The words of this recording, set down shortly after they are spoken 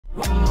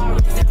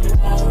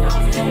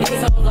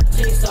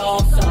I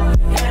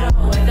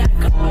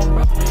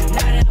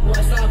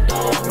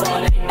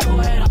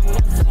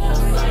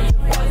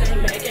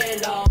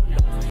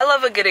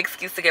love a good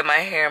excuse to get my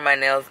hair and my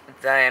nails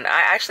done.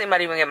 I actually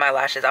might even get my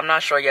lashes. I'm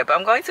not sure yet, but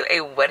I'm going to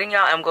a wedding,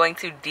 y'all. I'm going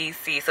to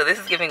DC, so this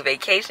is giving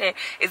vacation.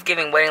 It's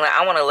giving wedding. Like,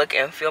 I want to look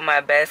and feel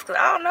my best, because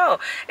I don't know,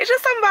 it's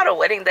just something about a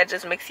wedding that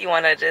just makes you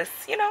want to just,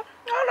 you know,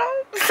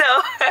 I don't know. So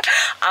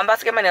I'm about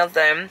to get my nails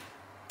done.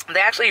 They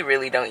actually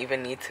really don't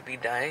even need to be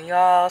done,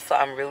 y'all, so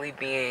I'm really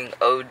being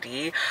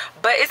OD.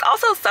 But it's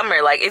also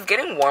summer, like, it's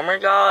getting warmer,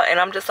 y'all, and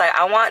I'm just like,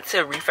 I want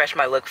to refresh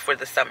my look for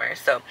the summer.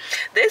 So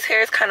this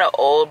hair is kind of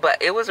old,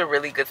 but it was a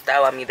really good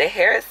style on me. The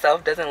hair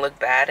itself doesn't look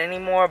bad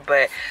anymore,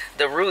 but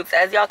the roots,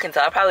 as y'all can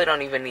tell, I probably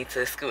don't even need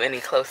to scoot any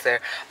closer,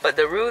 but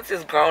the roots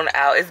is grown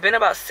out. It's been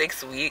about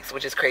 6 weeks,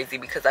 which is crazy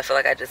because I feel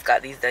like I just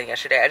got these done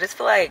yesterday. I just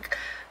feel like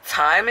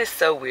time is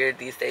so weird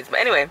these days. But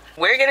anyway,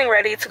 we're getting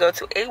ready to go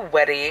to a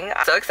wedding.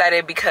 I'm so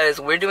excited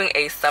because we're doing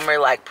a summer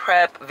like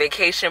prep,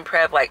 vacation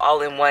prep, like all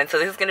in one. So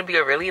this is gonna be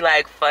a really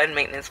like fun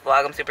maintenance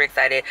vlog. I'm super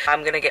excited.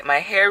 I'm gonna get my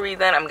hair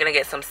redone. I'm gonna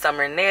get some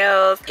summer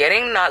nails,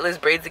 getting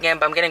knotless braids again,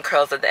 but I'm getting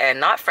curls at the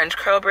end. Not French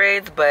curl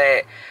braids,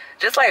 but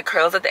just like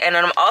curls at the end.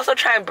 And I'm also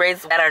trying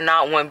braids that are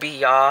not 1B,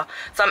 y'all.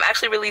 So I'm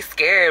actually really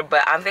scared,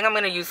 but I think I'm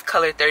gonna use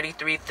color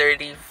 33,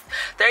 30, and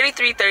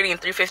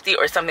 350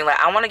 or something. Like,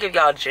 I want to give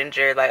y'all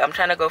ginger. Like, I'm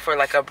trying to go for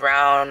like a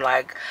brown,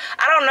 like,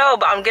 I don't know,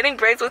 but I'm getting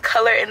braids with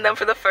color in them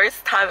for the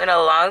first time in a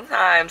long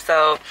time.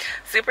 So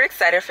super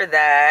excited for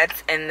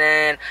that. And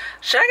then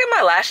should I get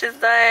my lashes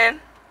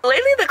done?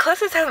 Lately the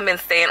clusters haven't been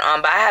staying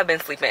on, but I have been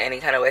sleeping any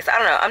kind of way, so I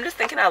don't know. I'm just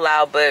thinking out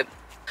loud. But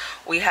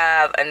we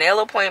have a nail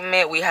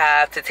appointment. We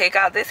have to take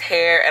out this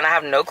hair, and I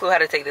have no clue how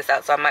to take this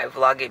out, so I might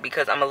vlog it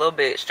because I'm a little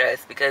bit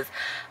stressed because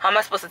how am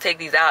I supposed to take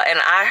these out? And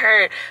I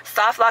heard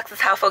soft locks is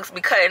how folks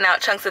be cutting out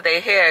chunks of their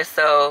hair,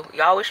 so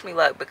y'all wish me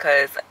luck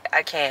because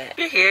I can't. If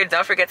you're here,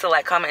 don't forget to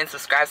like, comment, and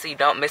subscribe so you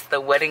don't miss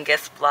the wedding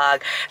guest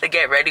vlog, the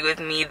get ready with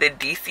me, the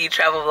DC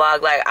travel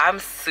vlog. Like, I'm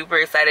super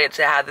excited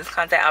to have this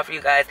content out for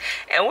you guys,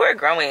 and we're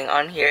growing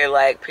on here,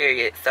 like,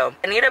 period. So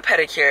I need a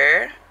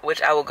pedicure,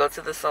 which I will go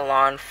to the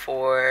salon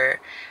for.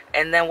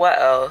 And then what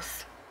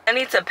else? I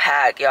need to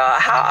pack, y'all.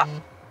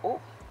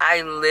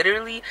 I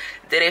literally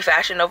did a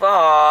Fashion Nova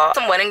haul.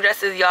 Some wedding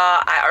dresses, y'all.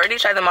 I already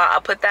tried them out.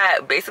 I'll put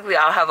that, basically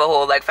I'll have a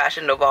whole like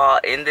Fashion Nova haul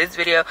in this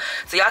video,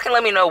 so y'all can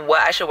let me know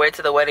what I should wear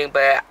to the wedding.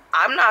 But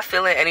I'm not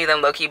feeling any of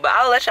them low-key, but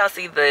I'll let y'all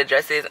see the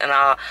dresses, and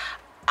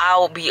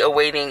I'll be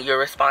awaiting your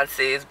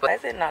responses. But why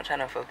is it not trying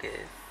to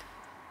focus?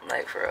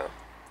 Like, for real.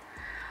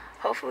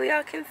 Hopefully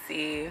y'all can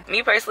see.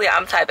 Me personally,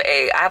 I'm type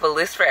A. I have a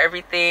list for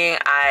everything.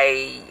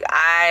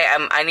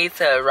 I need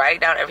to write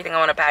down everything I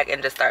want to pack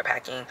and just start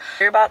packing.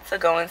 We're about to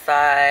go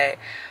inside.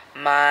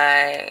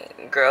 My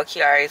girl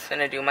Kiara is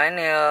gonna do my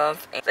nails.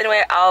 So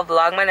anyway, I'll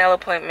vlog my nail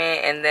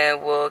appointment and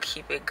then we'll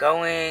keep it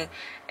going.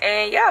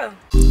 And yeah.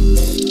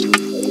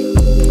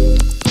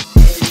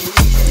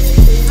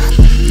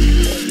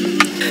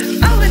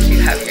 I'll let you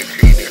have your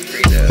creative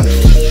freedom.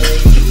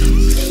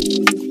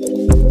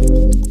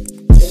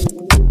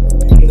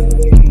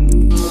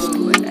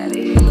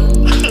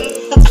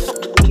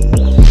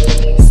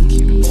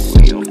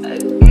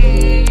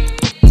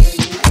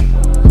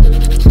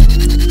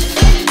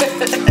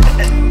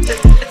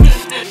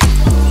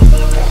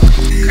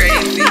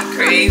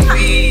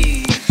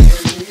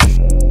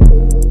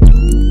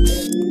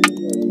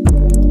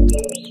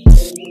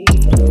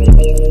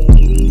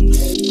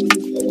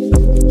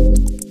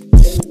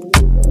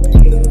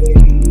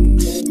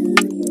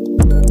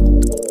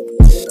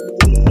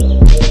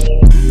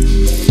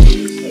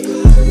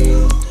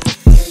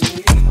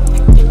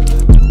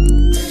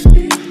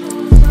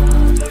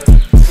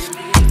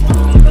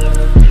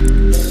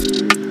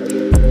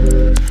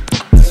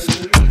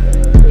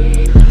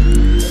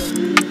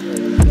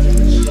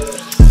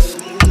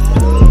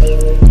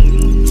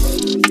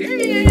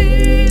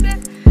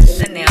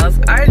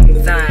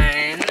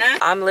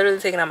 I'm literally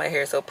taking out my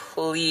hair, so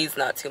please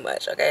not too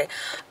much, okay?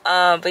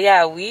 But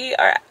yeah, we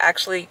are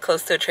actually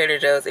close to a Trader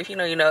Joe's. If you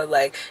know, you know.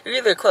 Like, you're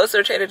either close to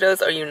a Trader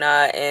Joe's or you're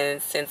not.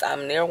 And since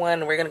I'm near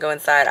one, we're gonna go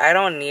inside. I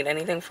don't need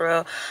anything for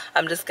real.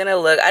 I'm just gonna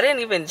look. I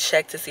didn't even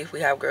check to see if we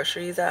have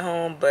groceries at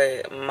home,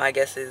 but my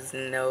guess is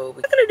no.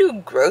 We're gonna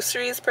do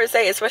groceries per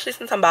se, especially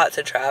since I'm about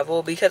to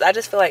travel, because I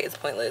just feel like it's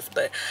pointless.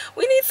 But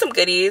we need some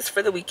goodies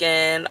for the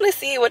weekend. I'm gonna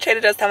see what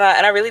Trader Joe's come out,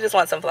 and I really just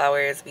want some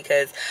flowers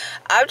because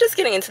I'm just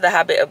getting into the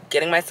habit of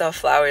getting myself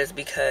flowers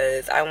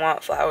because I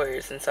want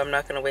flowers, and so I'm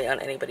not gonna wait on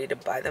anybody to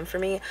buy them for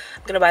me.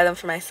 I'm gonna buy them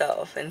for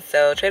myself. And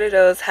so Trader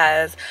Joe's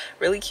has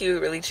really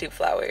cute, really cheap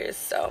flowers.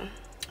 So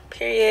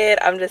period.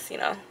 I'm just, you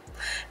know,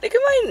 look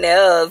at my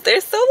nails.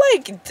 They're so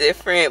like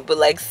different but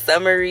like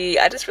summery.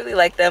 I just really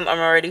like them. I'm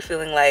already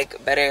feeling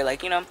like better.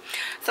 Like, you know,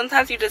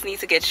 sometimes you just need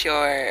to get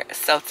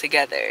yourself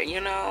together,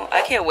 you know.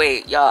 I can't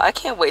wait, y'all. I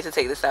can't wait to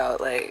take this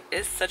out. Like,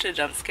 it's such a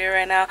jump scare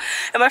right now.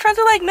 And my friends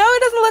are like, no,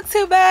 it doesn't look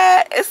too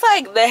bad. It's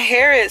like the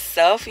hair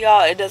itself,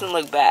 y'all, it doesn't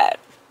look bad,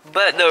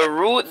 but the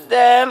roots,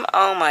 them,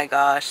 oh my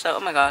gosh. So, oh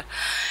my gosh.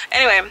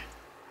 Anyway,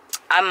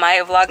 I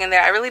might vlog in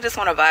there. I really just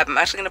want to vibe. I'm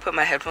actually gonna put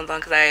my headphones on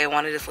because I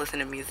want to just listen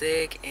to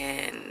music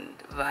and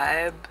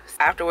vibe.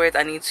 Afterwards,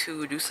 I need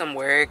to do some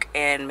work,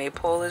 and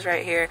Maypole is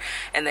right here,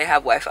 and they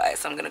have Wi-Fi,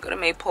 so I'm gonna go to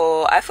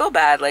Maypole. I feel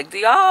bad. Like, do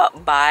y'all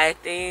buy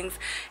things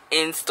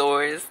in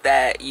stores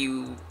that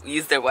you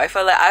use their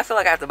Wi-Fi? Like, I feel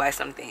like I have to buy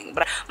something.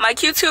 But my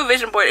Q2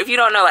 vision board, if you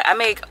don't know, like, I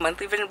make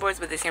monthly vision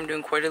boards, but this year I'm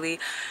doing quarterly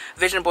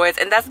vision boards,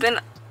 and that's been,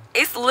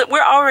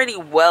 we're already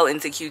well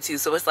into Q2,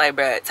 so it's like,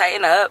 bruh,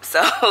 tighten up.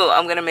 So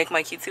I'm gonna make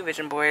my Q2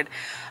 vision board.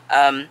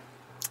 Then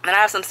I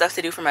have some stuff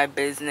to do for my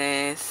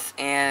business,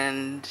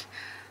 and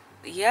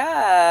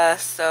yeah,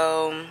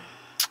 so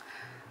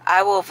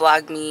I will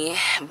vlog me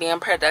being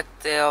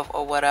productive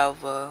or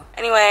whatever.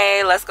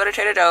 Anyway, let's go to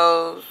Trader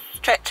Joe's.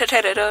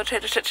 Trader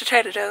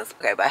Joe's.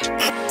 Okay, bye.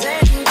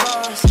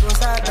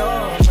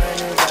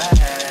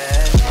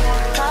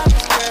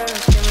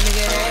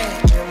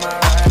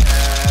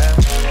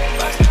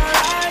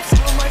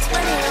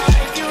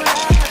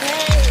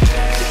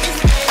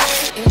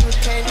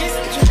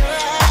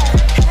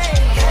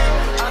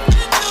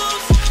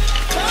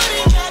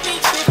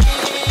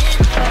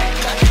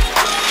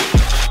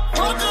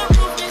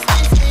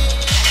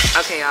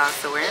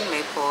 So we're in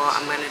Maypole.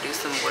 I'm gonna do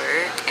some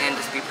work and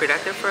just be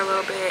productive for a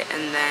little bit,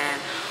 and then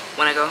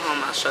when I go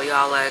home I'll show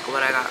y'all like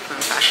what I got from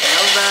Fashion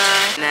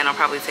Nova, and then I'll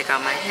probably take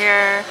out my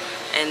hair,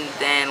 and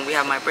then we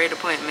have my braid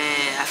appointment.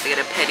 I have to get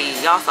a pedi.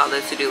 Y'all saw the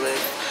to-do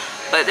list,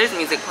 but there's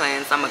music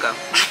playing, so I'm gonna go.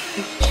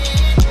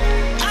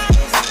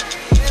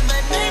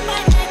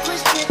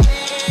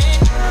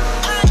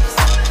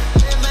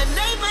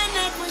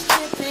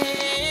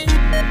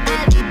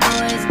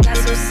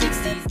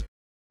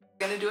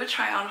 Gonna do a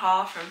try on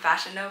haul from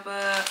Fashion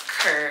Nova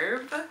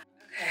Curve.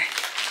 Okay,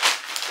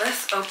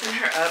 let's open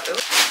her up.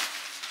 Is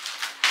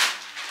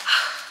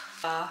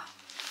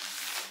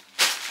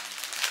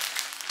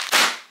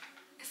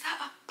that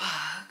a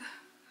bug?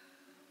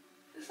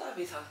 This is what I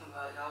be talking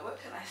about, y'all.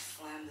 What can I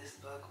slam this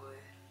bug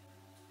with?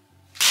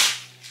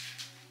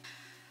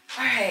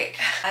 Alright,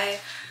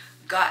 I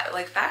got,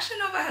 like, Fashion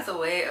Nova has a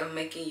way of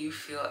making you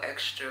feel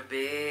extra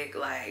big.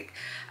 Like,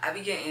 I be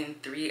getting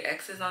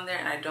 3X's on there,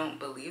 and I don't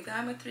believe that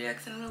I'm a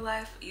 3X in real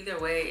life. Either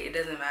way, it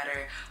doesn't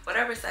matter.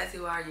 Whatever size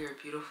you are, you're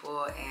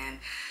beautiful, and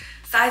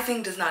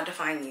sizing does not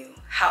define you.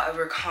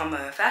 However,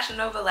 Fashion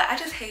Nova, like, I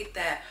just hate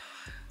that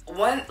a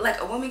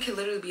woman can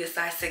literally be a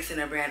size 6 in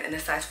a brand, and a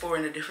size 4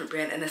 in a different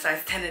brand, and a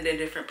size 10 in a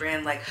different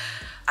brand. Like,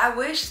 I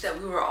wish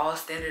that we were all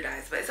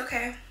standardized, but it's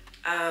okay.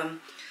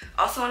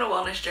 Also on a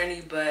wellness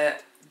journey,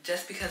 but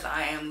just because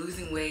I am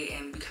losing weight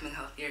and becoming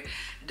healthier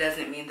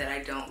doesn't mean that I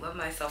don't love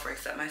myself or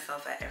accept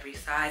myself at every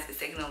size. It's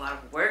taken a lot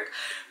of work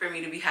for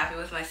me to be happy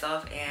with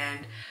myself,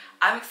 and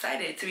I'm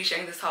excited to be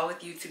sharing this haul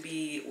with you, to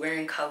be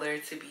wearing color,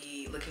 to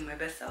be looking my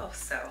best self.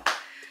 So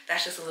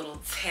that's just a little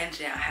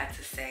tangent I had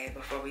to say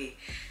before we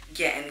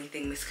get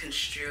anything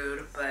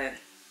misconstrued. But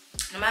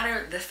no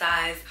matter the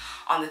size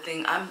on the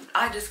thing,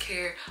 I just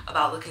care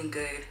about looking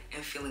good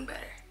and feeling better.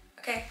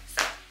 Okay,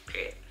 so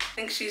period. I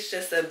think she's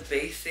just a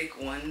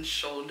basic 1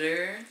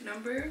 shoulder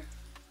number.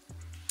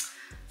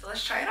 So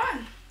let's try it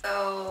on.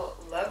 So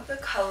love the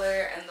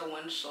color and the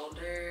 1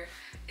 shoulder.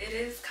 It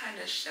is kind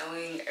of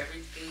showing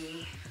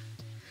everything.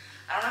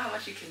 I don't know how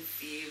much you can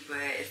see, but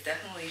it's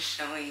definitely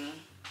showing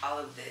all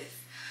of this.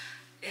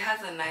 It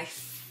has a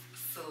nice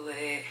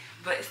slit,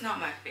 but it's not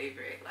my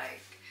favorite.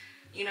 Like,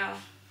 you know,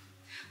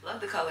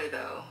 love the color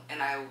though,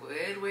 and I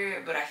would wear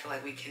it, but I feel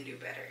like we can do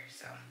better.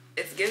 So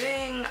it's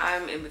giving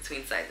I'm in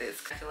between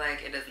sizes. I feel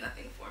like it does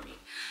nothing for me.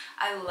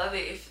 I love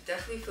it. It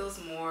definitely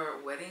feels more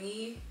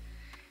wedding-y.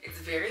 It's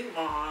very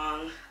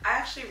long. I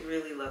actually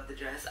really love the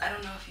dress. I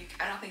don't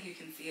think you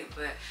can see it,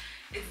 but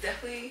it's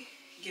definitely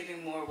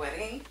giving more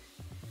wedding.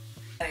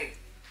 Like,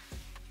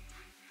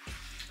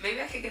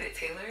 maybe I could get it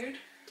tailored.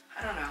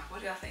 I don't know. What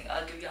do y'all think?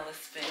 I'll give y'all a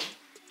spin.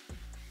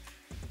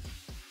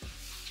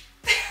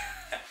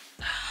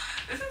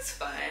 This is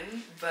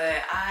fun,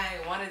 but I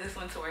wanted this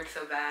one to work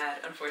so bad.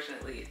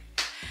 Unfortunately,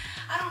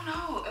 I don't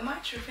know. Am I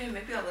tripping?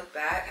 Maybe I'll look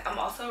back. I'm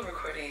also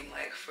recording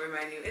like for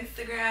my new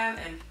Instagram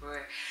and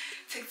for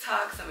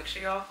TikTok, so make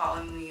sure y'all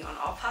follow me on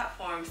all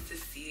platforms to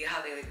see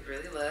how they like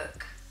really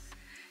look.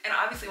 And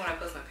obviously when I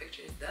post my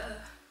pictures, duh.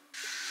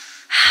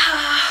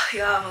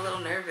 Y'all, I'm a little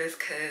nervous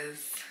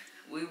because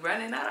we're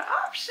running out of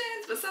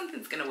options, but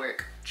something's gonna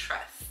work.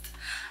 Trust.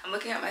 I'm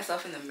looking at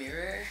myself in the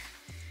mirror,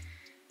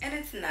 and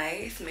it's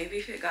nice. Maybe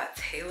if it got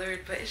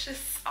tailored, but it's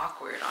just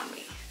awkward on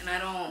me, and I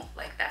don't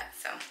like that.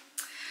 So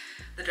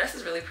the dress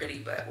is really pretty,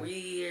 but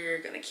we're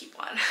gonna keep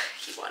on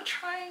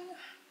trying.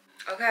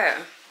 Okay.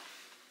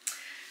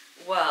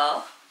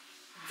 Well,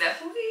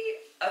 definitely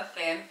a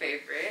fan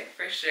favorite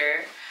for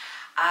sure.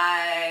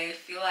 I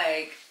feel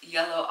like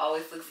yellow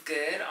always looks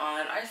good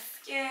on our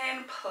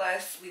skin.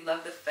 Plus, we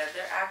love the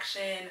feather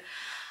action.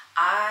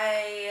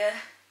 I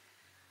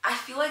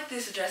feel like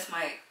this dress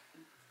might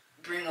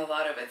bring a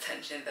lot of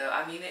attention though.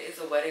 I mean, it is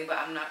a wedding, but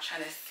I'm not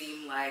trying to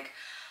seem like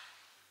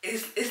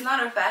it's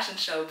not a fashion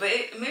show, but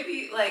it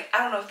maybe, like, I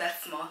don't know if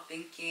that's small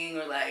thinking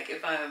or like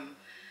if I'm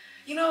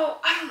You know,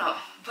 I don't know,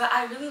 but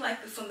I really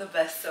like this one the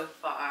best so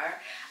far.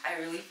 I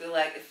really feel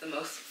like it's the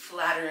most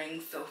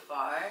flattering so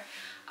far.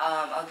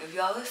 I'll give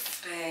y'all a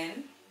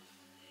spin.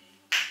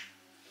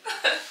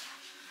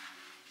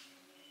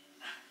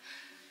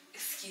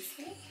 Excuse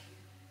me.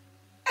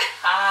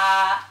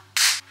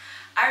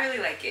 I really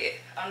like it.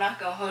 I'm not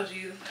gonna hold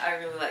you. I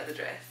really like the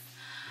dress.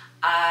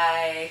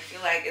 I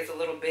feel like it's a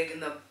little big in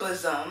the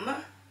bosom.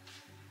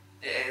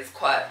 It is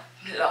quite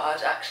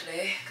large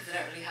actually, because I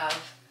don't really have,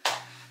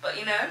 but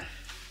you know,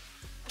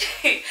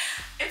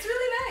 it's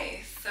really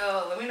nice.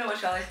 So let me know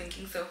what y'all are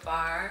thinking so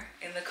far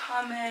in the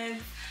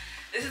comments.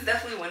 This is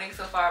definitely winning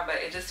so far, but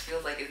it just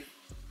feels like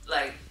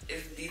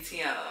it's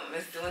DTM.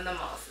 It's doing the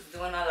most. It's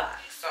doing a lot.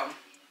 So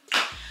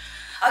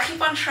I'll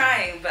keep on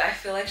trying, but I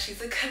feel like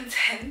she's a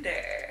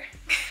contender.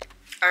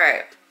 All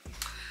right,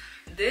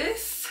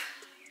 this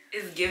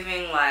is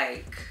giving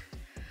like,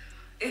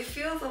 it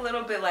feels a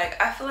little bit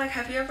like, I feel like,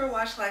 have you ever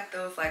watched like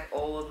those like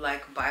old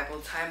like Bible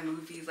time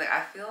movies? Like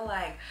I feel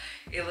like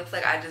it looks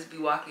like I just be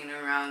walking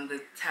around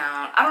the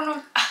town. I don't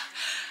know.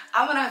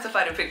 I'm gonna have to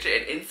find a picture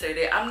and insert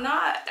it. I'm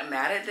not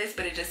mad at this,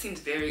 but it just seems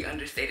very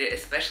understated,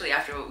 especially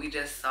after what we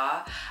just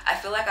saw. I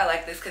feel like I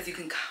like this because you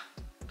can,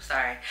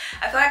 sorry.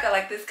 I feel like I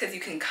like this because you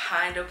can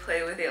kind of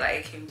play with it. Like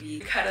it can be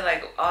kind of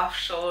like off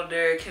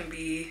shoulder, it can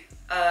be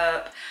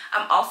up.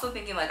 I'm also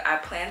thinking like I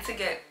plan to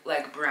get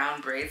like brown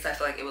braids. So I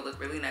feel like it would look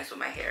really nice with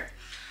my hair.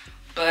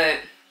 But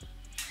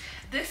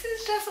this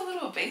is just a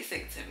little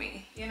basic to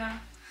me, you know?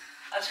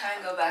 I'll try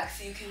and go back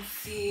so you can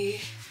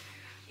see,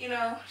 you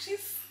know,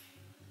 she's,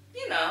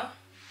 you know.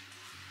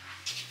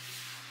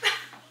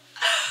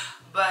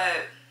 But,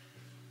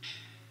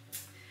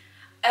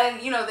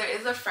 and you know, there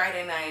is a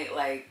Friday night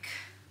like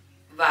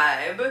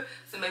vibe,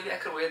 so maybe I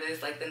could wear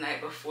this like the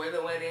night before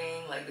the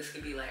wedding. Like this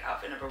could be like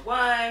outfit number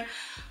 1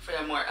 for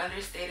a more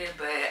understated,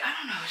 but I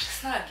don't know, it's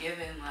just not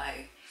giving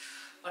like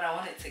what I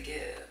want it to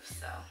give.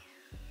 So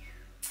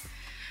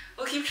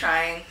we'll keep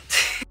trying.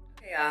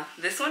 Yeah,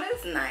 this one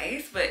is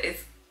nice, but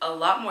it's a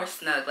lot more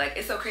snug. Like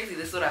it's so crazy,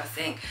 this is what I was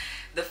saying.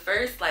 The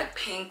first like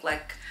pink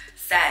like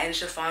satin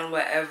chiffon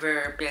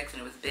whatever 3X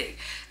and it was big.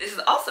 This is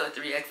also a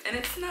 3X and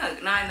it's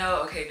snug. Now I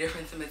know, okay,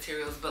 difference in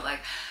materials, but like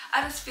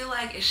I just feel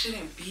like it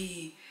shouldn't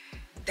be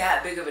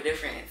that big of a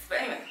difference.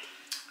 But anyway,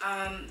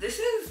 this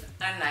is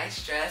a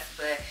nice dress,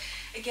 but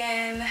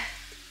again,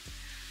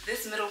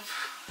 this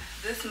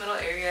middle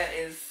area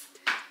is,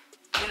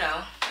 you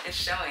know, it's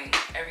showing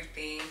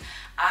everything.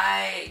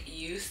 I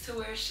used to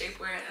wear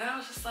shapewear and I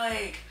was just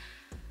like,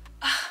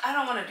 I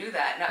don't want to do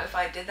that. Now if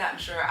I did that, I'm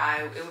sure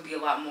it would be a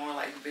lot more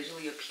like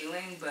visually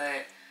appealing,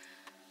 but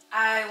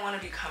I want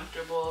to be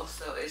comfortable,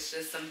 so it's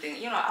just something,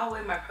 you know, I'll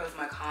weigh my pros and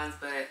my cons,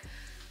 but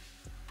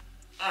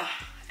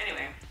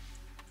anyway,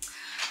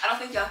 I don't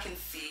think y'all can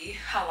see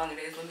how long it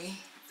is. Let me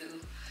do,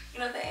 you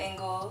know, the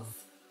angles.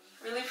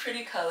 Really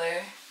pretty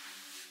color.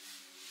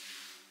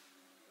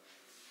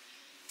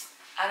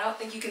 I don't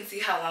think you can see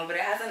how long, but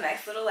it has a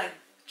nice little like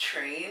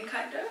train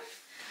kind of,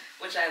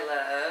 which I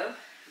love.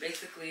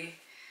 Basically,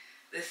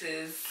 this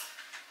is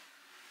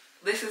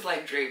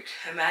like draped.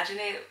 Imagine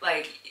it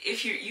like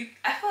if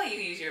I feel like you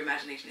can use your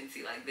imagination and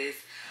see like this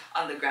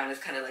on the ground is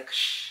kind of like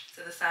shh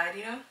to the side,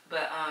 you know.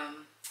 But I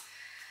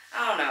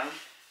don't know.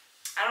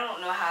 I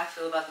don't know how I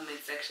feel about the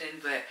midsection,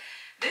 but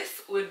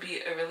this would be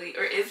a really,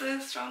 or is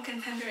a strong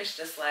contender. It's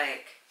just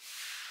like,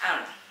 I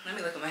don't know. Let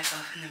me look at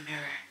myself in the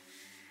mirror.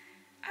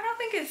 I don't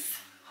think it's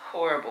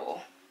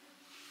horrible,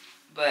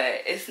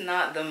 but it's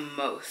not the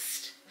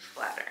most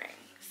flattering.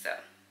 So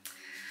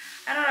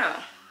I don't know.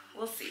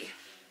 We'll see.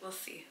 We'll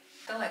see.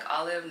 I feel like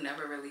olive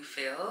never really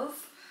fails.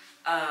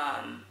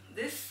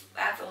 This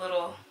adds a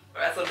little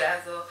razzle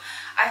dazzle.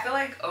 I feel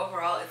like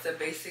overall it's a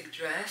basic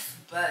dress,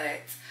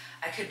 but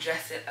I could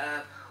dress it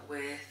up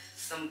with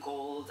some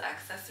gold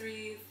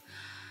accessories.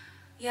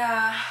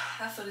 Yeah,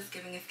 that's what it's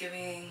giving. It's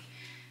giving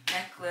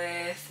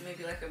necklace,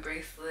 maybe like a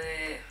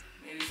bracelet,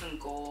 maybe some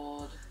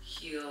gold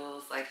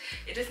heels. Like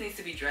it just needs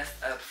to be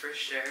dressed up for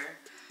sure.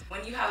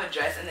 When you have a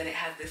dress and then it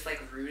has this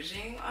like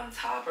ruching on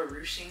top, or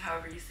ruching,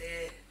 however you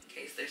say it, in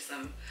case there's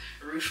some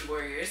ruche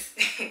warriors.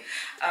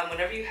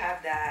 Whenever you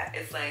have that,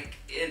 it's like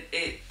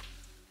it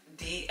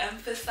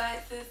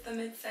de-emphasizes the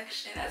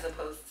midsection as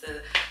opposed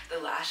to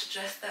the last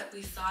dress that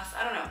we saw. So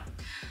I don't know.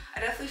 I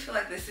definitely feel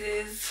like this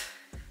is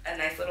a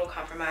nice little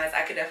compromise.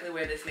 I could definitely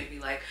wear this maybe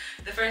like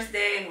the first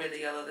day and wear the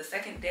yellow the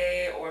second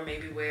day, or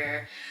maybe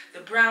wear the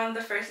brown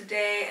the first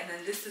day and then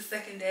this the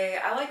second day.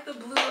 I like the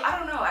blue. I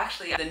don't know,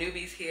 actually. The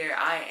newbies here,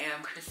 I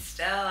am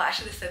Christelle. I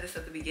should have said this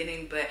at the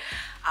beginning, but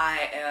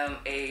I am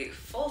a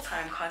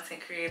full-time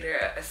content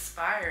creator,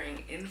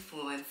 aspiring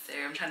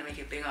influencer. I'm trying to make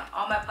it big on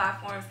all my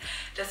platforms.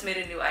 Just made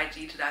a new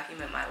IG to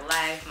document my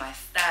life, my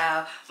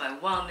style, my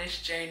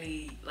wellness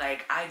journey.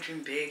 Like I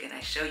dream big and I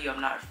show you I'm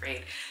not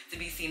afraid to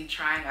be seen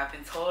trying. I've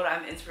been told told,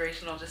 I'm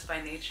inspirational just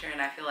by nature,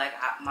 and I feel like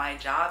my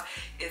job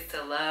is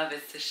to love,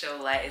 is to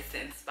show light, is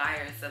to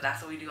inspire. So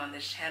that's what we do on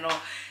this channel,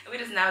 and we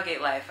just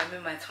navigate life. I'm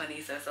in my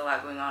 20s, so it's a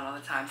lot going on all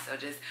the time. So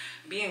just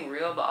being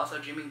real, but also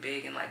dreaming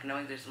big, and like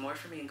knowing there's more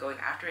for me and going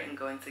after it and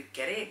going to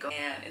get it,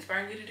 and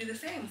inspiring you to do the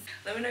same.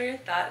 Let me know your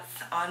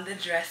thoughts on the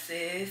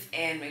dresses,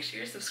 and make sure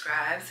you're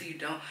subscribed so you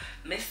don't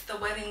miss the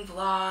wedding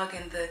vlog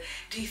and the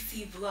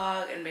DC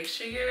vlog, and make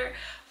sure you're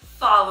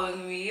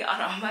following me on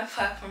all my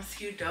platforms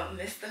so you don't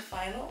miss the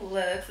final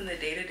looks and the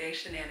day-to-day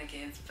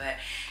shenanigans. But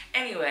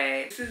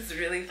anyway, this is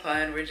really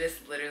fun. We're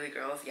just literally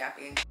girls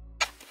yapping.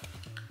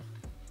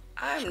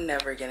 I'm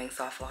never getting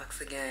soft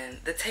locks again.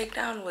 The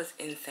takedown was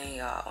insane,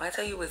 y'all. When I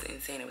tell you it was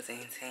insane, it was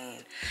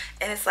insane.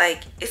 And it's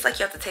like you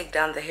have to take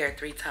down the hair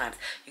 3 times.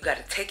 You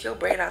gotta take your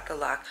braid out the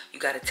lock, you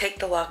gotta take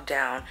the lock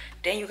down,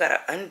 then you gotta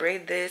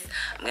unbraid this.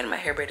 I'm getting my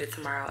hair braided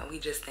tomorrow, and we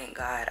just thank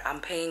God. I'm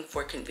paying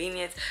for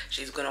convenience.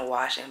 She's gonna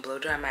wash and blow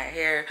dry my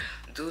hair,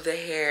 do the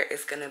hair.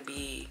 It's gonna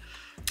be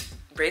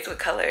braids with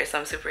color, so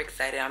I'm super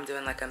excited. I'm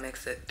doing like a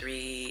mix of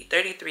 33,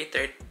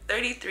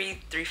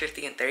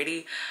 350, and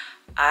 30.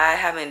 I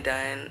haven't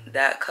done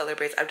that color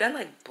braids. I've done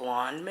like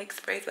blonde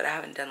mixed braids, but I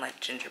haven't done like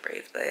ginger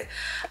braids. But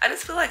I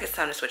just feel like it's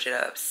time to switch it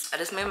up. I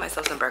just made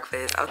myself some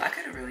breakfast. I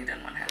could have really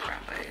done one head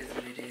brown, but it is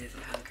what it is.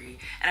 I'm hungry.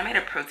 And I made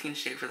a protein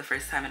shake for the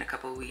first time in a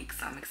couple of weeks,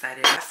 so I'm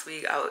excited. Last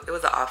week, it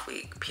was an off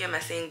week.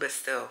 PMSing, but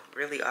still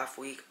really off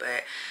week.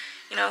 But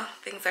you know,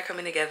 things are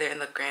coming together in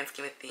the grand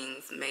scheme of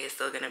things. May is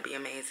still gonna be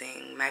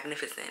amazing,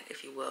 magnificent,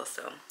 if you will.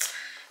 So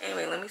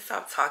anyway, let me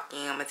stop talking.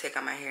 I'm gonna take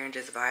out my hair and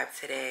just vibe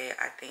today.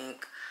 I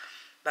think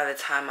by the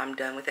time I'm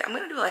done with it, I'm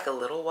gonna do like a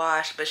little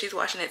wash, but she's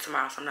washing it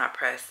tomorrow, so I'm not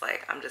pressed.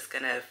 Like, I'm just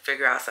gonna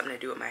figure out something to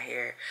do with my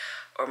hair,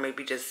 or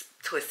maybe just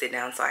twist it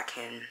down so I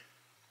can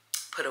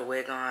put a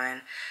wig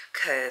on,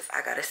 because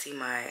I gotta see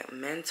my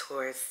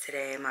mentors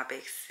today, my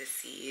big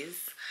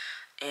sissies,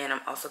 and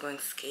I'm also going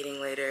skating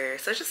later.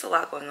 So it's just a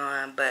lot going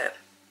on, but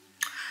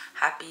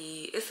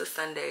happy. It's a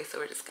Sunday, so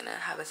we're just gonna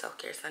have a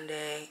self-care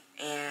Sunday,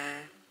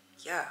 and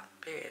yeah,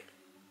 period.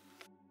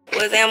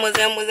 What's up?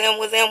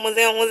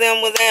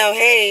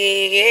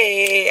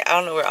 Hey. I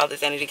don't know where all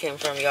this energy came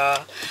from,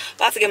 y'all.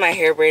 About to get my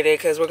hair braided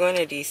because we're going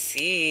to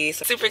DC.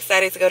 So I'm super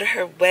excited to go to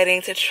her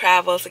wedding, to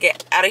travel, to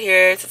get out of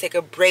here, to take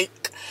a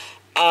break.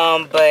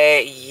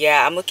 But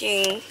yeah, I'm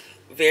looking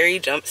very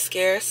jump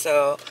scared.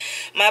 So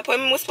my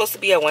appointment was supposed to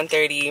be at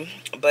 1:30,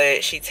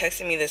 but she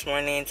texted me this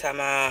morning talking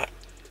about,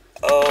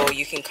 oh,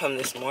 you can come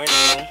this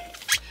morning.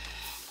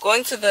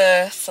 Going to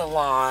the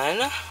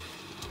salon.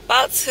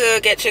 About to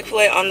get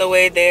Chick-fil-A on the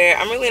way there.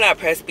 I'm really not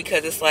pressed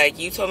because it's like,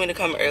 you told me to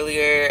come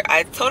earlier.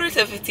 I told her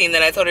 10:15,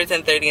 then I told her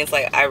 10:30, and it's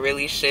like, I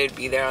really should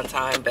be there on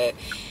time, but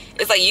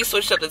it's like you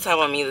switched up the time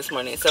on me this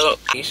morning. So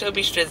you should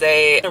be stressed.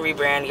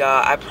 Rebrand,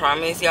 y'all. I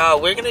promise y'all,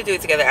 we're gonna do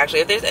it together. Actually,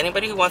 if there's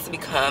anybody who wants to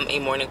become a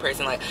morning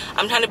person, like,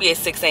 I'm trying to be a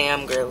 6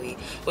 a.m. girly,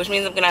 which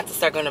means I'm gonna have to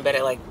start going to bed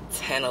at like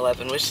 10,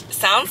 11, which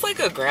sounds like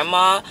a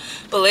grandma,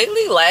 but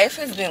lately life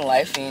has been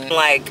lifing.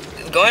 Like,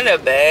 going to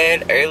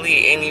bed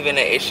early ain't even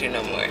an issue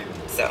no more.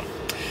 So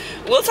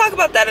we'll talk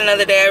about that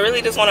another day. I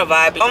really just want to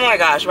vibe. Oh my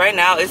gosh, right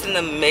now it's in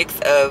the mix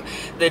of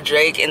the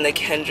Drake and the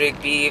Kendrick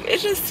beef.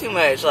 It's just too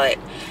much. Like,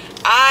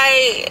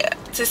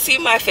 to see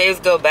my face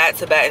go back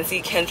to back and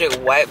see Kendrick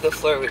wipe the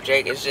floor with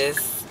Drake is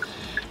just,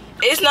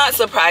 it's not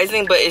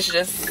surprising, but it's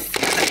just,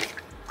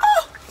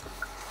 oh,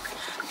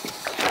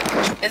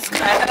 it's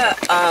kind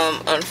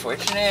of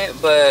unfortunate,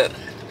 but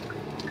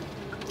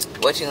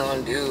what you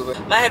gonna do?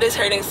 My head is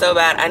hurting so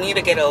bad. I need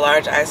to get a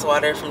large ice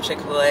water from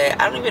Chick-fil-A.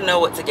 I don't even know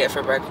what to get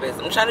for breakfast.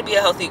 I'm trying to be a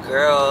healthy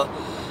girl,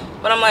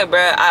 but I'm like,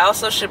 bruh, I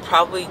also should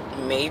probably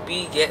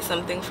maybe get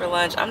something for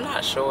lunch. I'm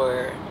not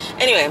sure.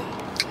 Anyway,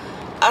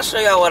 I'll show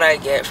y'all what I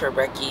get for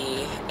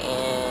Brekkie,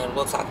 and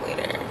we'll talk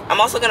later.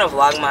 I'm also gonna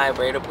vlog my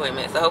braid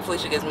appointment, so hopefully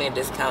she gives me a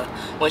discount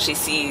when she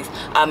sees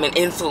I'm an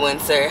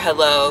influencer.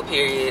 Hello,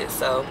 period.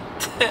 So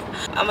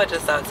I'm gonna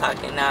just stop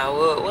talking now.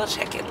 We'll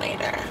check in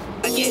later.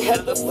 I get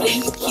hella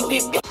flames, keep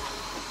it.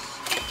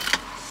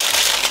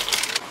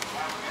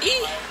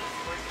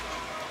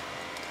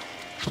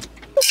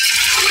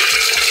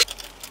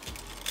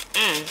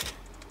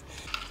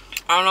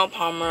 Arnold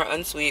Palmer,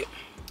 unsweet.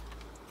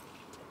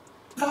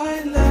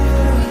 I love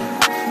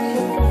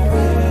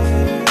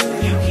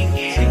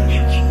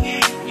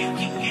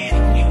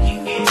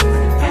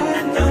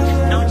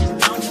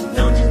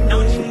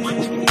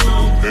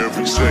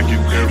every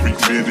second, every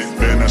minute,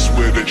 man, I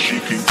swear that she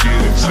can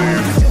get it.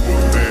 Saying you a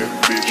bad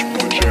bitch,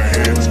 put your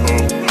hands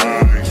up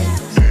high,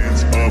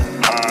 hands up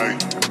high,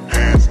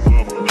 hands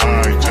up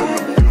high. Tell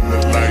them dim the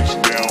lights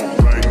down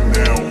right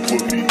now,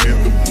 put me in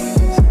the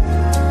mood.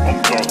 I'm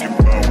talking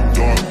about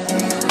dark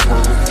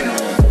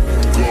perfume.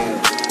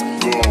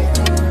 Go.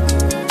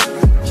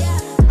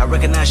 I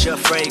recognize your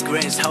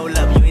fragrance. Hold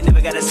up, you ain't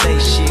never gotta say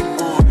shit.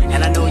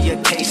 And I know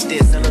your taste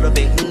is a little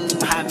bit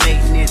high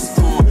maintenance.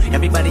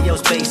 Everybody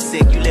else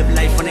basic. You live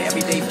life on an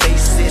everyday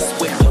basis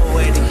with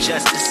poetic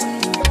justice.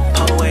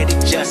 Poetic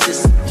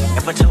justice.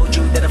 If I told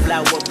you that a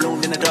flower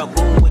bloomed in a dark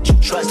room, would you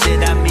trust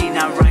it? I mean,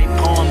 I write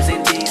poems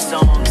in these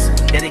songs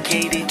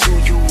dedicated to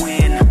you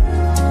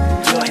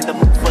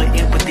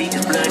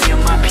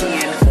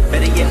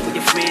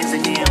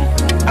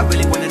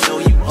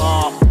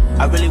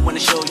I really wanna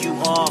show you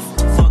off.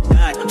 Fuck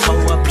God,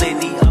 pour up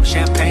plenty of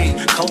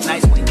champagne. Cold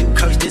nights when you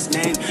curse this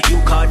name.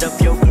 You called up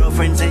your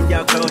girlfriends and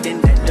y'all curled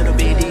in that little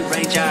bitty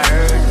range. I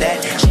heard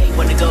that she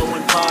wanna go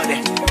and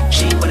party.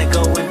 She wanna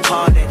go and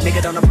party.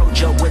 Nigga don't approach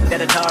her with that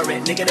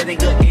Atari. Nigga that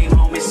ain't good game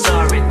home is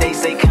sorry. They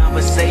say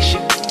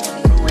conversation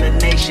rule a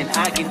nation.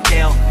 I can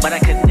tell, but I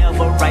could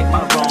never right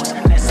my wrongs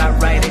unless I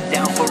write it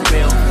down for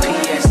real.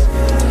 P.S.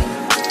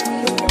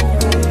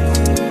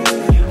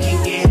 You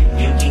can get it,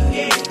 you can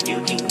get it, you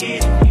can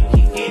get it, you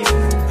can get it.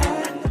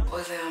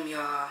 What's up,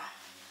 y'all?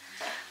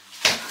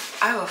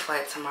 I have a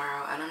flight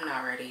tomorrow and I'm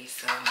not ready,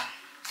 so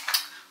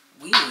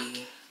I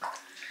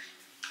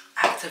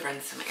have to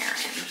run some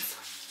errands.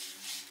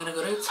 I'm gonna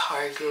go to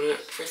Target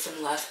for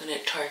some last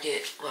minute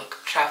Target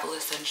travel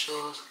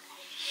essentials.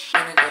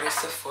 I'm gonna go to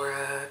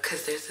Sephora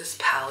because there's this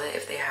palette,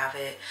 if they have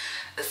it,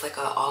 it's like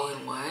a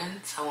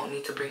all-in-one, so I won't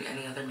need to bring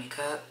any other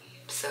makeup.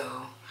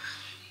 So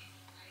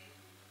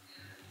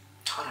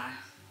hold on,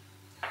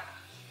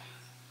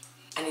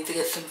 I need to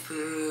get some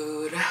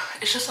food.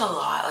 It's just a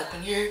lot. Like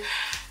when you're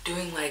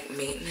doing like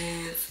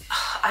maintenance,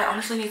 I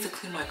honestly need to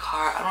clean my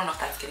car. I don't know if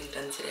that's getting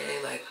done today.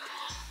 Like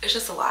it's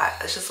just a lot.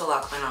 It's just a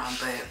lot going on,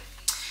 but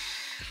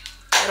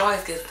it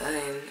always gets done.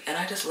 And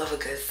I just love a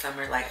good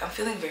summer. Like I'm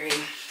feeling very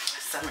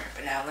summer.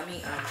 But now let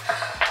me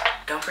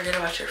don't forget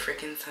about your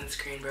freaking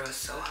sunscreen, bro. It's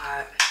so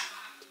hot.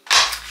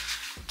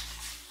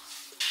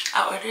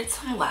 I ordered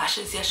some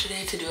lashes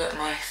yesterday to do it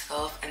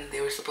myself, and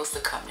they were supposed to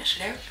come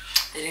yesterday.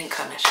 They didn't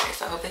come yesterday,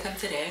 so I hope they come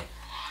today.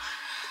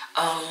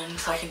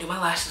 So I can do my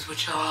lashes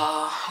with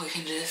y'all. We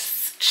can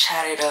just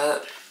chat it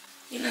up,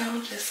 you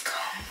know, just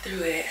comb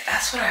through it.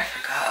 That's what I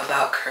forgot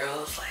about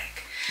curls.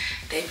 Like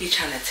they be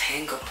trying to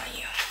tangle on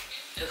you.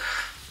 Ugh.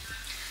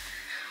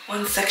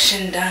 One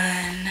section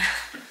done.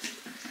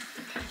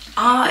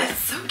 Oh, it's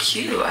so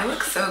cute. I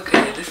look so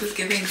good. This is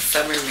giving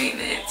summer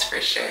maintenance for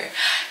sure.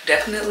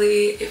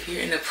 Definitely, if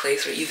you're in a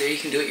place where either you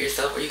can do it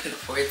yourself or you can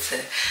afford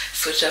to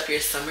switch up your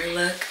summer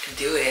look,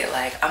 do it.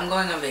 Like I'm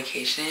going on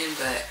vacation,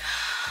 but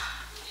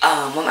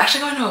well, I'm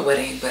actually going to a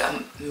wedding, but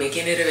I'm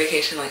making it a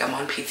vacation. Like I'm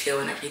on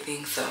PTO and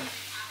everything. So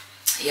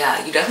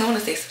yeah, you definitely want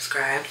to stay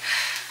subscribed,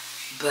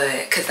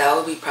 but because that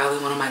will be probably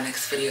one of my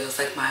next videos,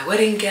 like my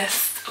wedding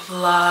guest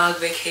vlog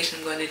vacation.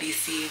 I'm going to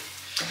DC.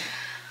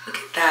 Look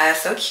at that,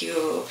 so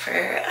cute.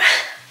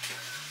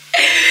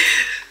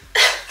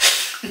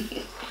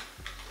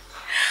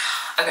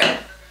 Okay,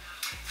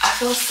 I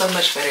feel so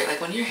much better.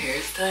 Like when your hair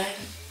is done,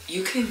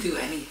 you can do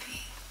anything.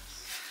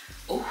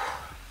 Oh,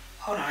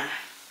 hold on.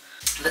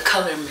 The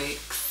color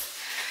mix,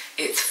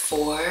 it's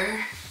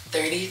 4,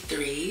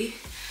 33,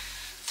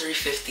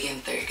 350,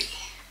 and 30.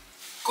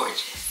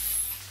 Gorgeous.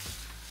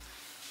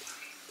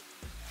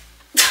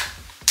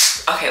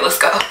 Okay, let's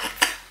go.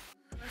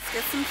 Let's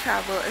get some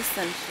travel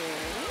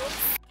essentials.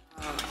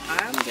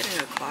 I'm getting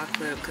a claw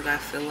clip because I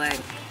feel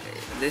like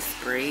this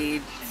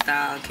braid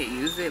style could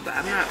use it, but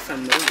I'm not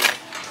familiar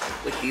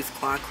with these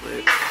claw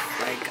clips.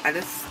 Like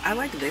I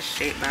like this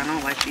shape, but I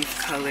don't like these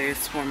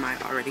colors for my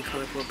already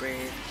colorful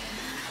braid.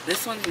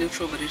 This one's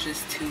neutral, but it's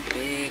just too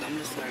big. I'm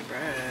just like,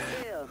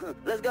 bruh.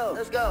 Let's go,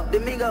 let's go.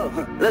 Domingo,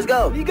 let's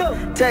go.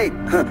 Tape,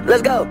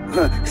 let's go.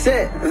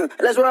 Set,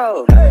 let's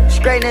roll.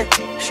 Straightening,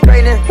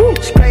 straightening,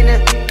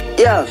 straightening.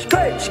 Yeah,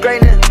 straightening,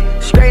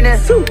 straightening,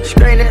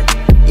 straightening.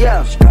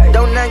 Yeah,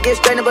 don't not get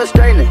straightening but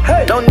straightening.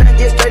 Don't not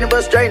get straightening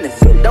but straightening.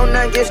 Don't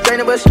not get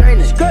straightening but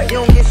straightening. You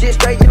don't get shit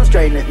straight, you don't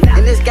straighten it.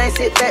 In this game,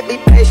 sit back, be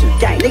patient.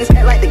 Niggas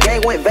act like the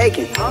game went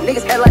vacant.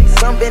 Niggas act like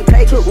something been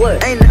taken.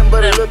 What? Ain't nothing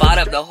but a little. Bought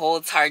up the whole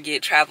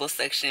Target travel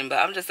section, but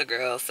I'm just a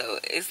girl, so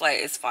it's like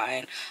it's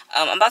fine.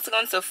 I'm about to go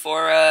into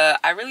Sephora.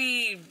 I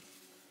really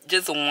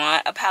just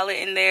want a palette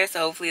in there, so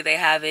hopefully they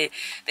have it.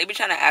 They be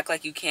trying to act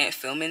like you can't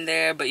film in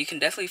there, but you can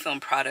definitely film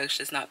products,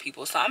 just not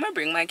people. So I'm gonna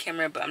bring my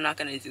camera, but I'm not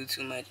gonna do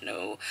too much,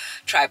 no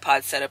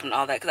tripod setup and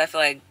all that, because I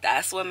feel like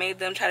that's what made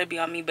them try to be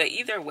on me. But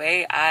either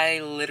way, I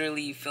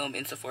literally film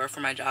in Sephora for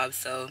my job,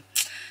 so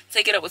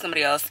take it up with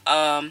somebody else.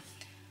 I'm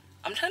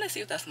trying to see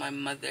if that's my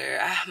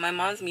mother. My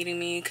mom's meeting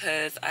me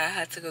because I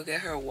had to go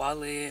get her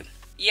wallet.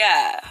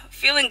 Yeah,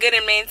 feeling good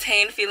and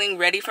maintained, feeling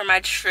ready for my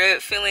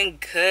trip, feeling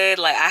good.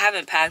 Like I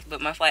haven't packed, but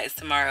my flight is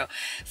tomorrow,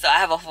 so I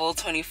have a full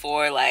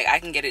 24. Like I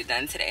can get it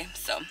done today,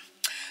 so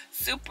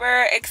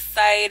super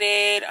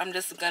excited. I'm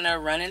just gonna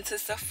run into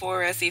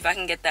Sephora, see if I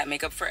can get that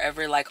Makeup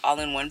Forever like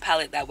all-in-one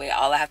palette. That way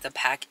all I have to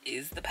pack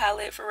is the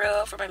palette for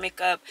real for my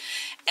makeup.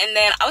 And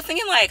then I was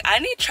thinking like I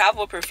need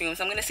travel perfume,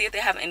 so I'm gonna see if they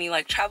have any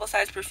like travel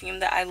size perfume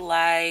that I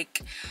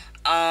like.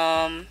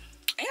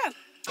 Yeah,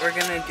 we're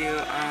gonna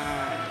do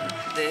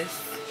this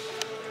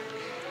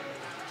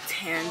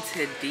tan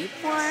to deep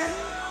one.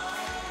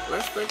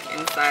 Let's look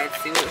inside,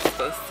 see what it's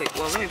supposed to.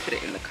 Well, let me put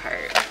it in the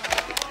cart.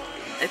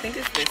 I think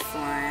it's this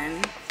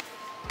one.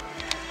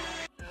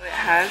 It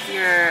has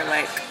your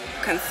like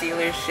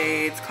concealer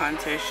shades,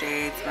 contour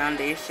shades,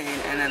 foundation,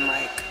 and then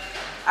like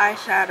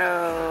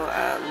eyeshadow,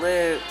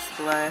 lips,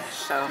 blush.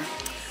 So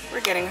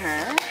we're getting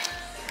her.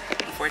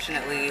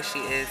 Unfortunately, she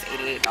is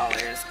 $88,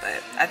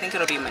 but I think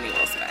it'll be money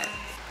well spent.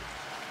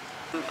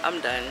 I'm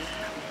done.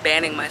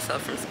 banning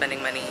myself from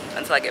spending money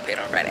until I get paid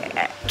on Friday.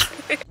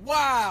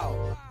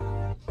 Wow.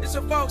 It's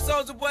your folks,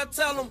 Soldier Boy,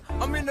 tell them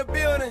I'm in the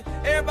building.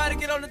 Everybody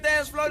get on the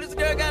dance floor. This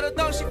girl got a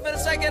dope, she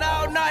finna shake it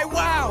all night.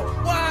 Wow,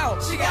 wow.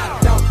 She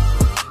got a dope.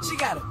 She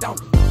got a dope.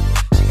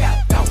 She got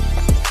a dope.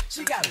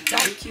 She got a dope.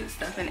 Really cute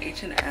stuff in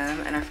H&M,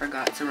 and I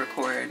forgot to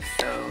record.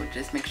 So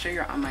just make sure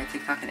you're on my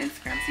TikTok and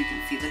Instagram so you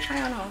can see the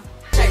try on haul.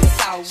 Shake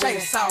it out, shake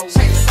it out,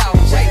 shake it out,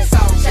 shake it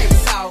out, shake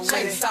it out,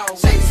 shake it out,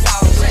 shake it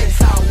out, shake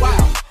it out,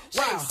 wow,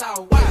 shake it out,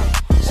 wow,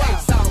 shake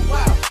it out,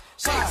 wow,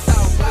 shake it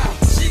out, wow.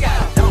 She got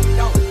a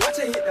dope, watch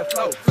her hit the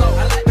flow. I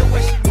like the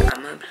way she move.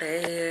 I'm a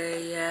player,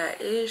 yeah,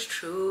 it's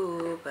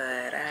true,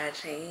 but I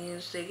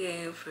changed the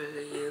game for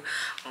you.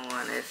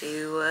 Wanna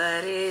see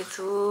what it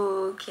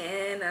took,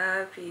 can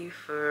I be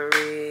for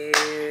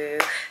real?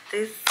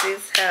 This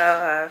is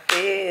how I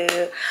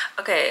feel.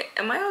 Okay,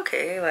 am I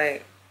okay?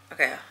 Like,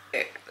 okay,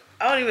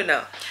 I don't even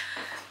know.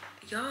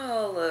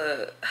 Y'all,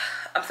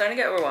 I'm starting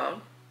to get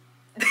overwhelmed.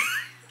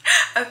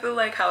 I feel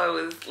like how I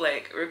was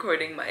like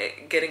recording my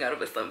getting out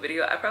of a slump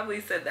video. I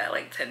probably said that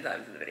like 10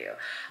 times in the video.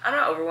 I'm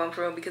not overwhelmed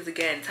for real because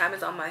again, time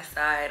is on my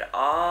side.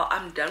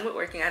 I'm done with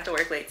working. I had to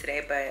work late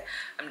today, but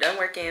I'm done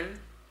working.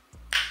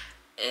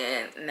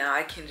 And now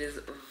I can just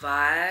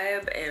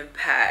vibe and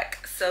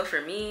pack. So for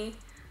me,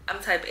 I'm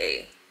type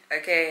A,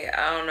 okay?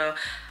 I don't know.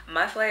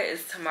 My flight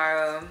is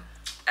tomorrow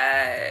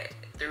at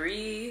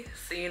 3,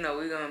 so you know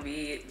we're gonna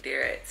be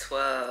there at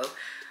 12.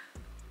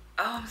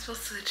 Oh, I'm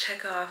supposed to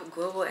check off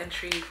global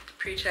entry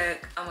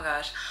pre-check. Oh my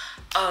gosh.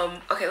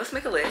 Okay, let's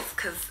make a list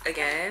because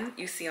again,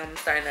 you see I'm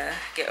starting to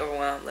get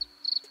overwhelmed.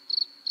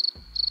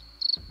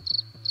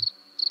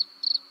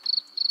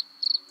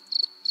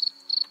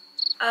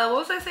 What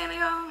was I saying to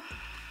y'all?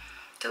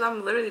 Because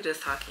I'm literally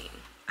just talking.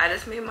 I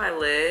just made my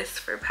list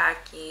for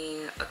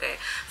packing. Okay,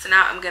 so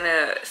now I'm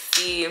gonna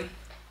see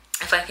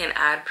if I can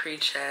add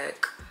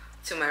pre-check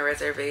to my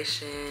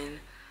reservation.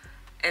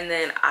 And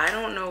then I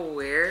don't know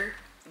where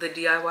the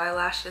DIY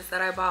lashes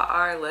that I bought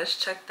are. Let's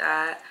check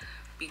that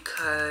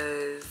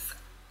because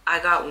I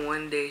got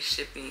 1-day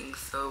shipping.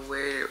 So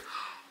where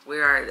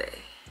are they?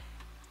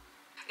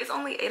 It's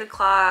only 8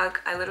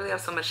 o'clock. I literally have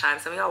so much time.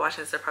 Some of y'all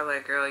watching this are probably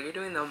like, girl, you're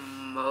doing the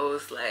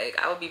most. Like,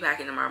 I will be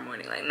packing tomorrow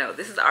morning. Like, no,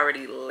 this is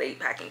already late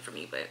packing for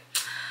me, but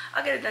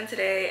I'll get it done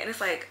today. And it's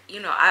like,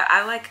 you know,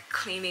 I like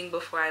cleaning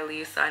before I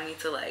leave, so I need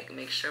to like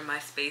make sure my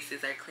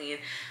spaces are clean.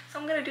 So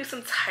I'm gonna do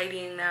some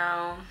tidying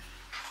now.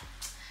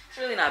 It's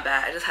really not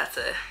bad. I just have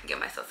to get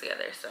myself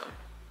together. So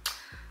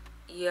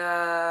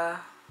yeah,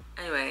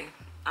 anyway,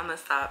 I'm gonna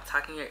stop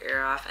talking your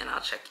ear off and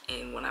I'll check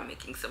in when I'm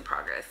making some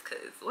progress.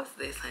 Because what's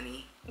this,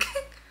 honey?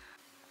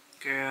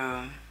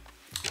 Girl,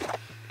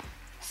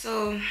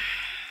 so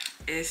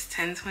it's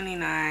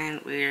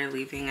 10:29. We're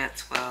leaving at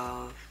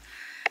 12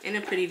 in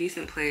a pretty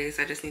decent place.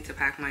 I just need to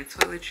pack my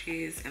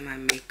toiletries and my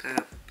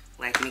makeup,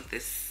 like make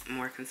this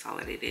more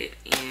consolidated.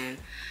 And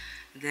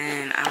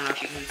then I don't know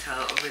if you can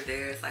tell, over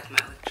there is like my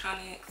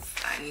electronics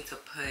I need to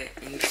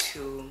put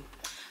into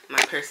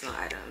my personal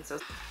items. So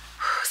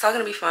it's all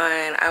gonna be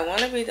fine. I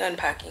want to be done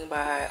packing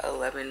by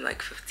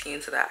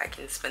 11:15 so that I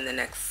can spend the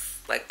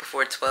next, like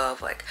before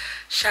 12, like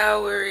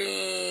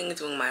showering,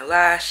 doing my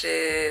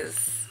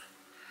lashes.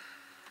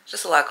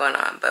 Just a lot going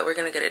on, but we're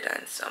gonna get it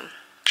done. So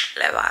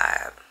let's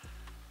vibe.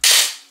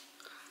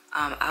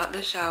 I'm out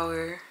the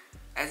shower.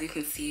 As you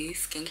can see,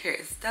 skincare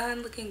is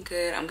done, looking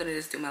good. I'm gonna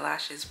just do my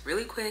lashes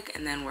really quick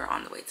and then we're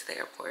on the way to the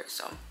airport.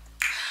 So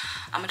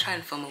I'm gonna try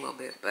and film a little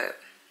bit, but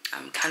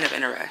I'm kind of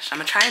in a rush. I'm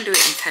gonna try and do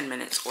it in 10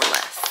 minutes or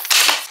less.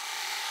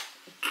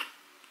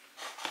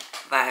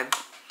 Vibe.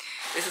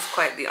 This is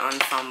quite the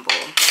ensemble,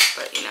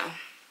 but you know.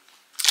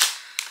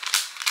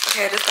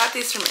 Okay, I just got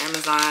these from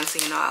Amazon, so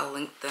you know I'll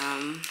link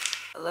them.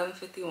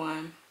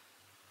 11:51.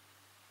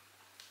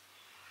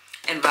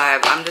 And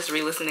vibe, I'm just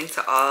re-listening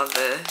to all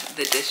the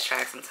diss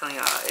tracks. I'm telling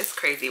y'all, it's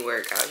crazy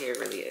work out here, it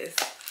really is.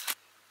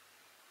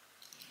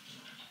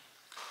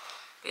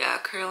 Yeah,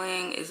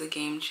 curling is a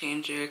game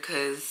changer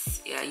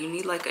because yeah, you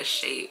need like a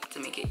shape to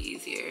make it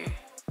easier.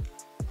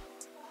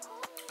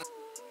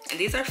 And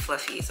these are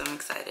fluffy, so I'm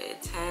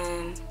excited.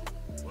 10,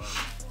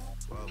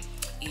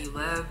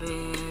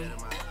 11,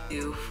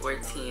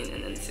 14,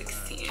 and then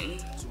 16.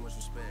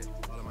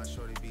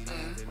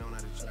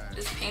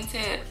 Just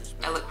painted.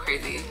 I look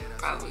crazy,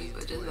 probably,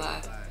 but just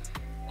vibe.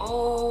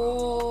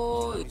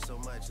 Oh, I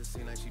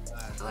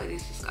feel like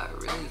these just got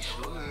really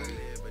short.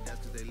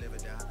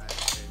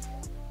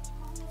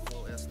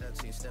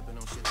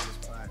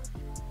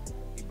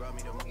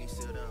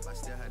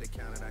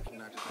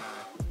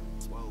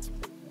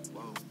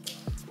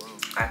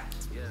 Okay.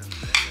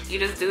 You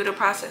just do the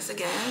process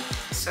again.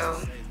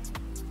 So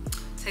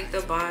take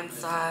the bond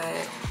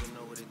side,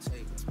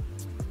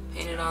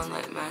 paint it on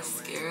like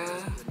mascara.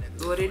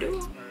 What it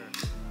do?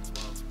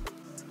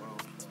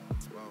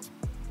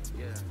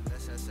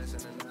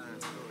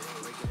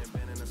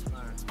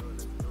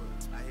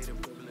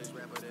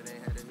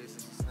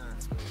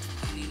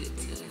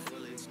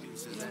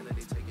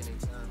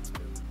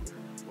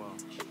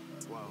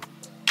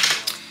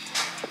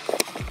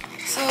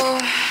 So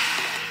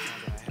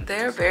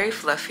They're very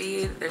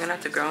fluffy. They're gonna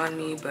have to grow on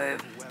me, but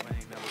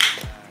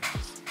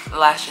the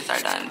lashes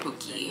are done,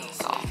 pookie.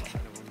 So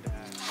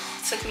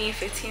took me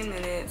 15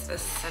 minutes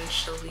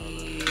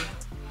essentially.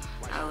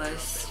 Now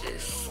let's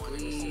just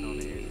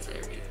squeeze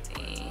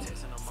everything.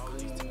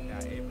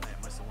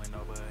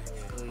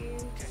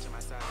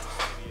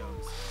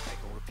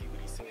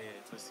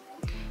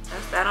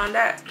 That's that on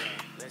that.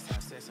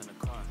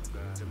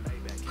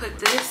 Put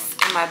this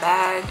in my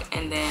bag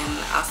and then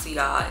I'll see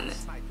y'all in,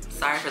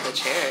 sorry for the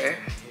chair.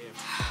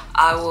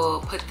 I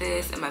will put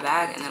this in my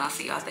bag and then I'll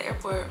see y'all at the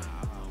airport.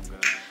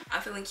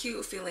 I'm feeling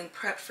cute, feeling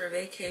prepped for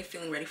vacay,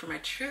 feeling ready for my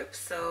trip.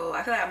 So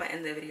I feel like I'm gonna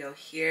end the video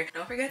here.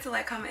 Don't forget to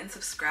like, comment, and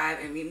subscribe,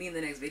 and meet me in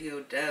the next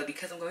video, duh,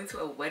 because I'm going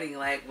to a wedding,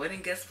 like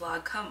wedding guest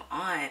vlog, come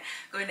on.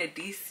 Going to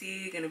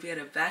DC, gonna be at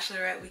a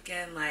bachelorette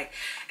weekend, like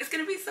it's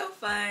gonna be so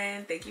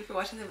fun. Thank you for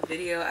watching the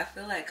video. I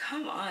feel like,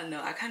 come on,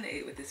 no, I kind of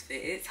ate with this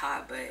fit. It's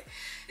hot, but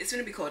it's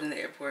gonna be cold in the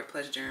airport,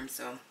 plus germs,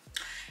 so.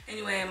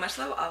 Anyway, much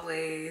love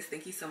always.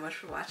 Thank you so much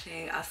for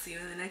watching. I'll see you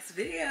in the next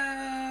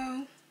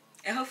video.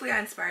 And hopefully I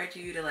inspired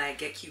you to like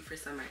get cute for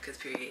summer, cause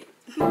period.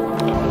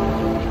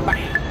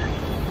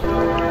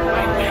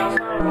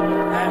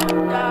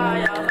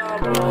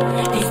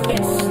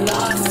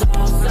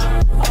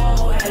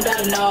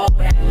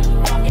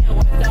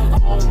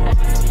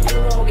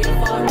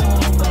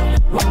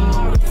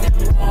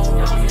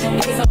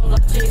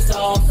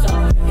 These